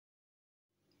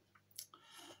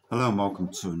Hello and welcome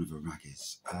to another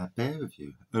Raggy's beer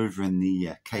review over in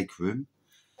the cake room.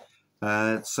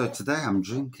 So today I'm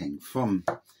drinking from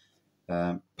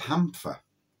Panther.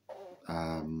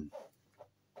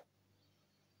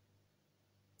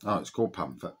 It's called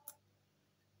Panther.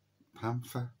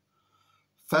 Panther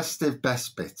Festive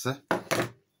Best Bitter.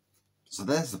 So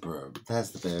there's the brew.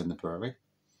 There's the beer in the brewery.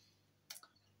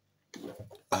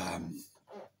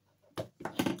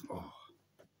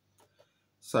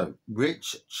 So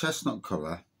rich chestnut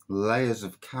colour, layers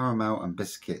of caramel and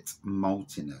biscuit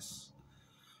maltiness.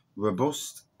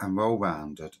 Robust and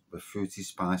well-rounded with fruity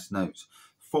spice notes.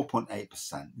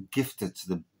 4.8%, gifted to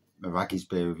the Raggy's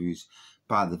Beer Reviews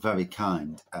by the very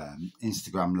kind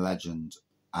Instagram legend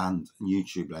and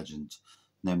YouTube legend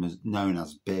known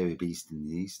as Beery Beast in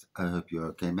the East. I hope you're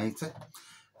okay, matey.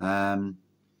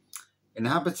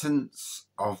 Inhabitants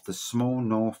of the small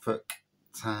Norfolk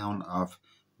town of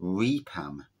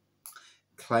Repham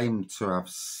claim to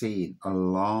have seen a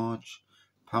large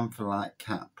panther-like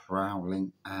cat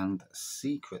prowling and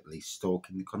secretly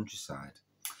stalking the countryside.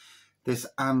 This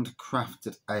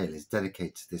handcrafted ale is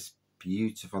dedicated to this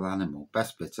beautiful animal.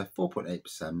 Best bitter,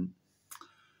 4.8%.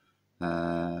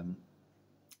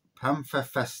 Panther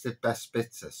Festive Best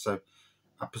Bitter. So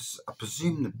I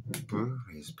presume the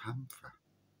brewery is Panther.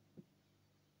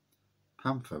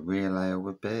 Panther real ale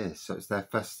with beer. So it's their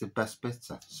Festive Best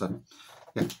Bitter. So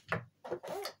yeah.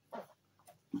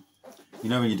 You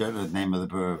know when you don't know the name of the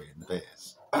brewery and the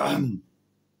beers.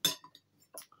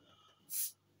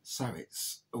 So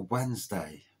it's a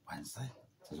Wednesday. Wednesday?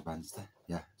 Is it Wednesday?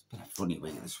 Yeah, it's been a funny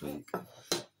week this week.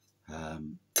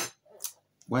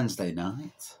 Wednesday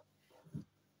night.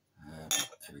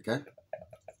 There we go.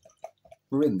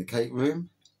 We're in the cake room.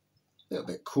 A little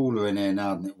bit cooler in here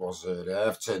now than it was earlier.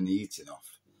 I've turned the heating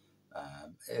off.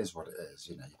 It is what it is.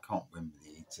 You know, you can't win with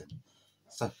the heating.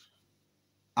 So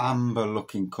amber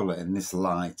looking colour in this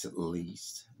light at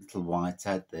least. Little white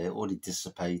head there, already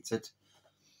dissipated.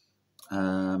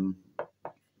 And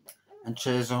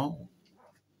cheers all.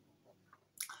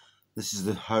 This is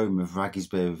the home of Raggy's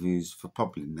Beer Reviews for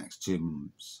probably the next 2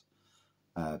 months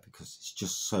because it's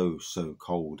just so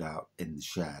cold out in the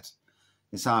shed.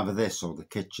 It's either this or the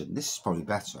kitchen. This is probably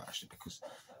better actually because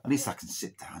at least I can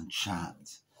sit down and chat.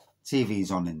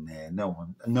 TV's on in there.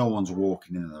 No one's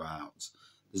walking in or out.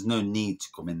 There's no need to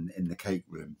come in the cake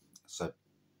room. So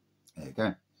there you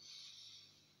go.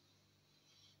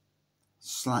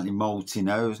 Slightly malty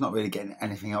nose. Not really getting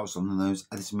anything else on the nose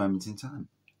at this moment in time.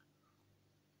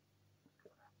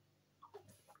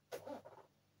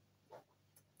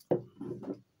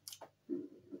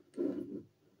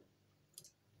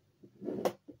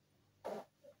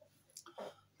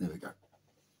 There we go.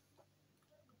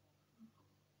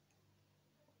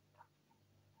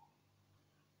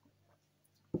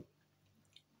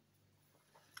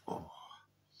 Oh,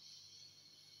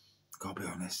 gotta be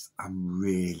honest, I'm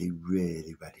really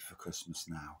ready for Christmas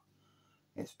now.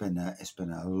 It's been a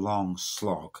long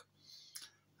slog.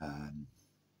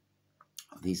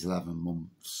 These 11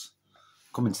 months,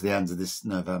 coming to the end of this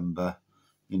November.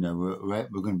 You know, we're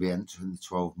going to be entering the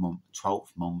 12th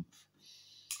month,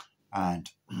 and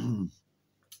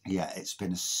yeah, it's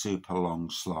been a super long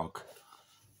slog,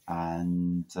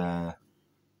 and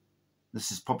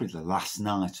this is probably the last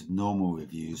night of normal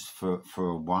reviews for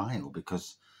a while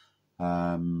because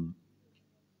the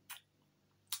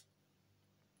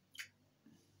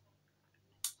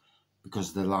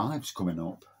live's coming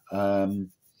up.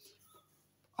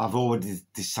 I've already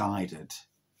decided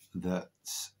that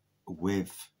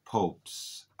with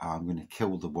pubs, I'm going to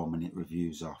kill the 1 minute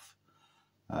reviews off.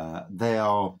 They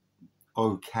are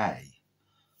okay.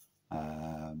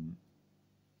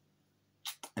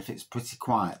 If it's pretty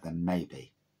quiet, then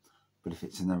maybe. But if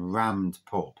it's in a rammed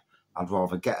pub, I'd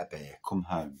rather get a beer, come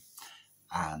home,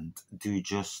 and do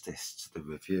justice to the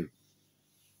review.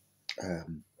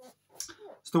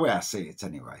 It's the way I see it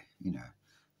anyway, you know.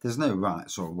 There's no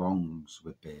rights or wrongs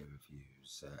with beer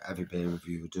reviews. Every beer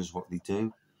reviewer does what they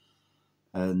do.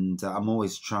 And I'm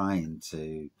always trying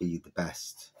to be the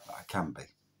best that I can be.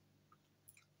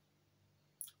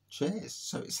 Cheers.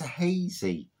 So it's a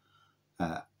hazy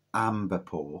amber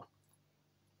pour.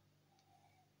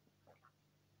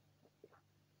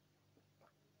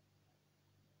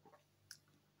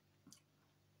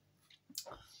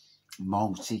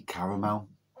 Malty caramel.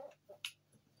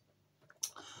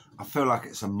 I feel like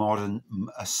it's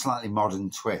a slightly modern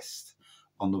twist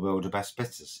on the world of best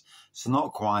bitters. So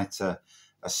not quite a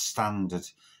standard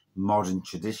modern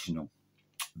traditional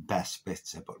best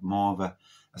bitter, but more of a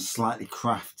slightly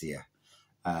craftier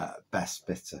best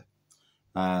bitter.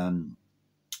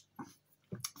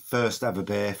 first ever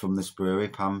beer from this brewery,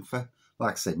 Panther.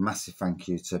 Like I say, massive thank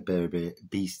you to Beer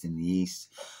Beast in the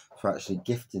East for actually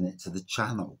gifting it to the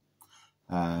channel.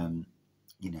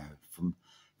 You know, from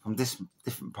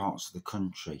different parts of the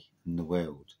country and the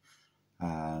world.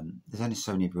 There's only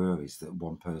so many breweries that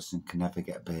one person can ever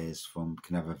get beers from,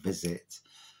 can ever visit,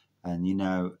 and you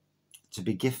know, to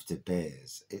be gifted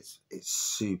beers, it's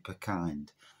super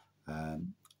kind.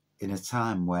 In a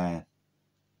time where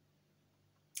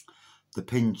the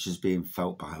pinch is being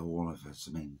felt by all of us.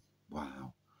 I mean,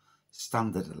 wow,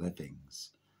 standard of livings.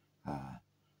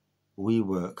 We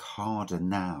work harder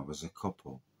now as a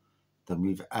couple than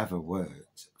we've ever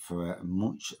worked for a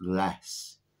much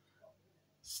less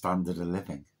standard of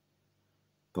living.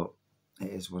 But it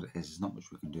is what it is. There's not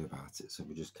much we can do about it. So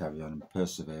we just carry on and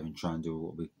persevere and try and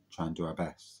do our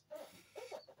best.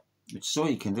 Which is all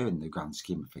you can do in the grand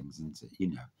scheme of things, isn't it?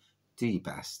 You know, do your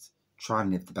best, try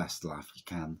and live the best life you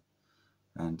can,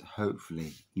 and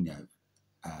hopefully, you know,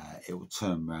 it will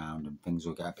turn around and things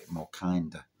will get a bit more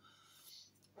kinder.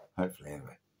 Hopefully,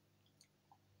 anyway.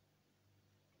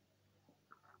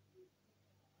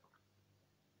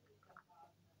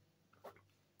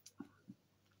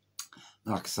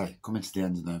 Like I say, coming to the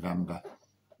end of November,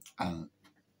 and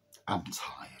I'm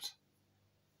tired.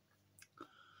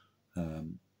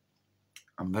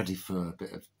 I'm ready for a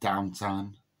bit of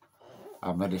downtime.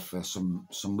 I'm ready for some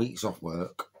weeks off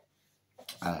work,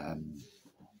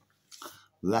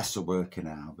 lesser working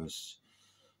hours,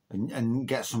 and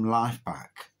get some life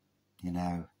back. You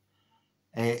know,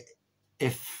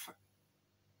 if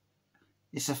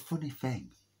it's a funny thing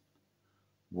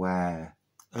where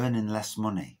earning less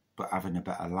money but having a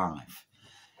better life,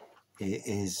 it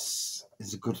is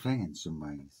a good thing in some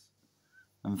ways.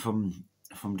 And from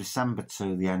December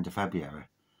to the end of February,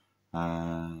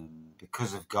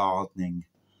 because of gardening,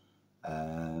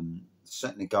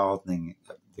 certainly gardening,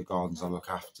 the gardens I look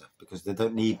after, because they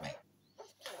don't need me.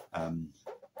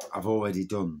 I've already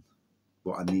done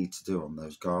what I need to do on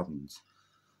those gardens.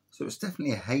 So it's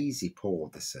definitely a hazy pour,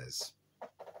 this is.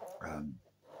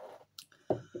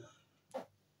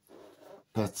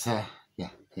 But yeah,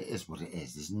 it is what it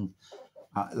is.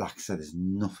 Like I said, there's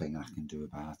nothing I can do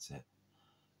about it.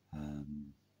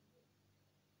 And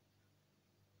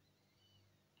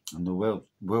the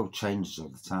world changes all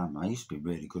the time. I used to be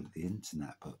really good at the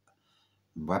internet,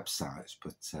 and websites,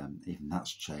 but even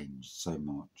that's changed so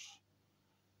much.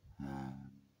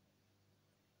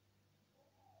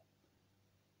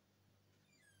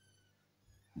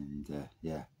 And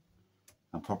yeah,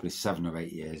 I'm probably 7 or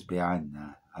 8 years behind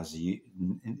now,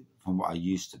 from what I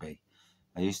used to be.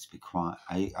 I used to be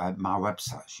my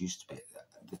websites used to be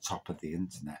at the top of the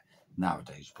internet.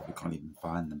 Nowadays, you probably can't even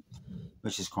find them,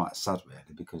 which is quite sad,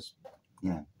 really, because,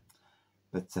 yeah.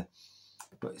 But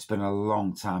it's been a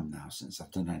long time now since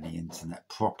I've done any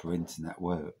proper internet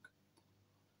work.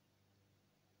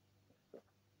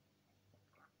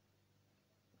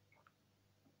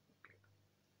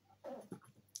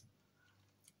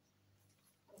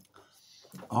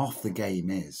 Half the game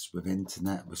is with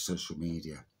internet, with social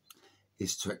media,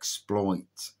 is to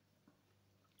exploit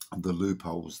the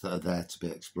loopholes that are there to be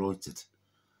exploited,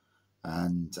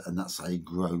 and that's how you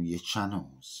grow your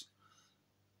channels.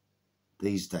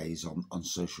 These days on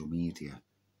social media,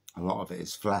 a lot of it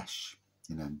is flesh.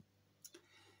 You know,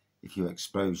 if you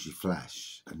expose your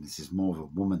flesh, and this is more of a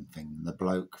woman thing than the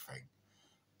bloke thing,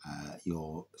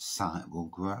 your site will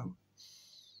grow.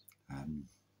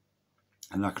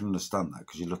 And I can understand that,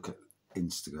 because you look at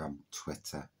Instagram,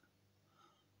 Twitter,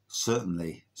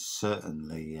 certainly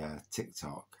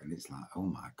TikTok, and it's like, oh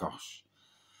my gosh,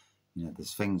 you know,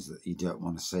 there's things that you don't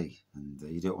want to see, and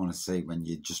you don't want to see when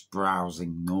you're just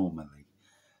browsing normally.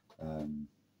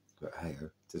 But hey,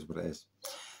 it is what it is.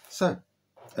 So,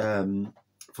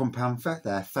 from Panther,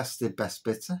 their Festive Best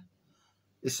Bitter.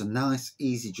 It's a nice,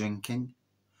 easy drinking,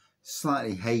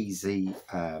 slightly hazy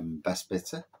Best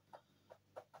Bitter.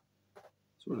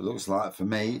 That's what it looks like for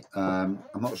me. I'm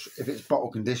not sure if it's bottle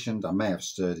conditioned. I may have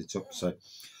stirred it up. So,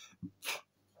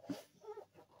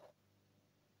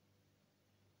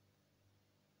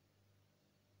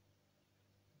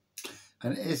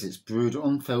 and it is. It's brewed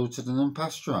unfiltered and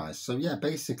unpasteurised. So yeah,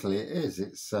 basically it is.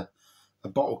 It's a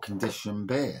bottle conditioned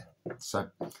beer.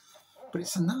 So, but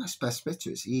it's a nice Best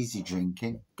Bitter. It's easy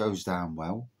drinking. Goes down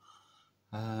well.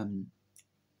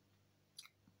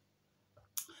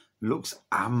 Looks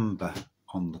amber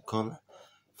on the colour.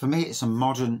 For me, it's a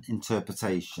modern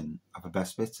interpretation of a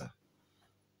Best Bitter.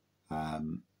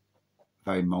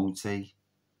 Very malty,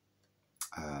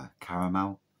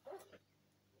 caramel,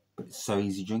 but it's so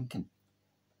easy drinking.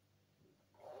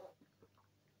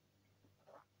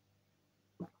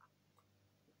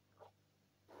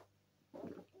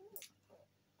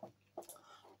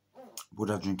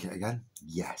 Would I drink it again?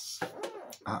 Yes.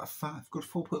 Out of 5. Good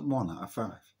 4.1 out of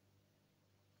 5.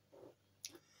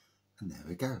 And there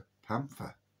we go.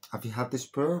 Panther. Have you had this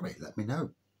brewery? Let me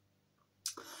know.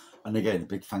 And again, a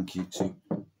big thank you to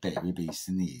Dairy Beast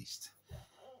in the East.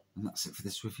 And that's it for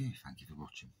this review. Thank you for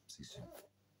watching. See you soon.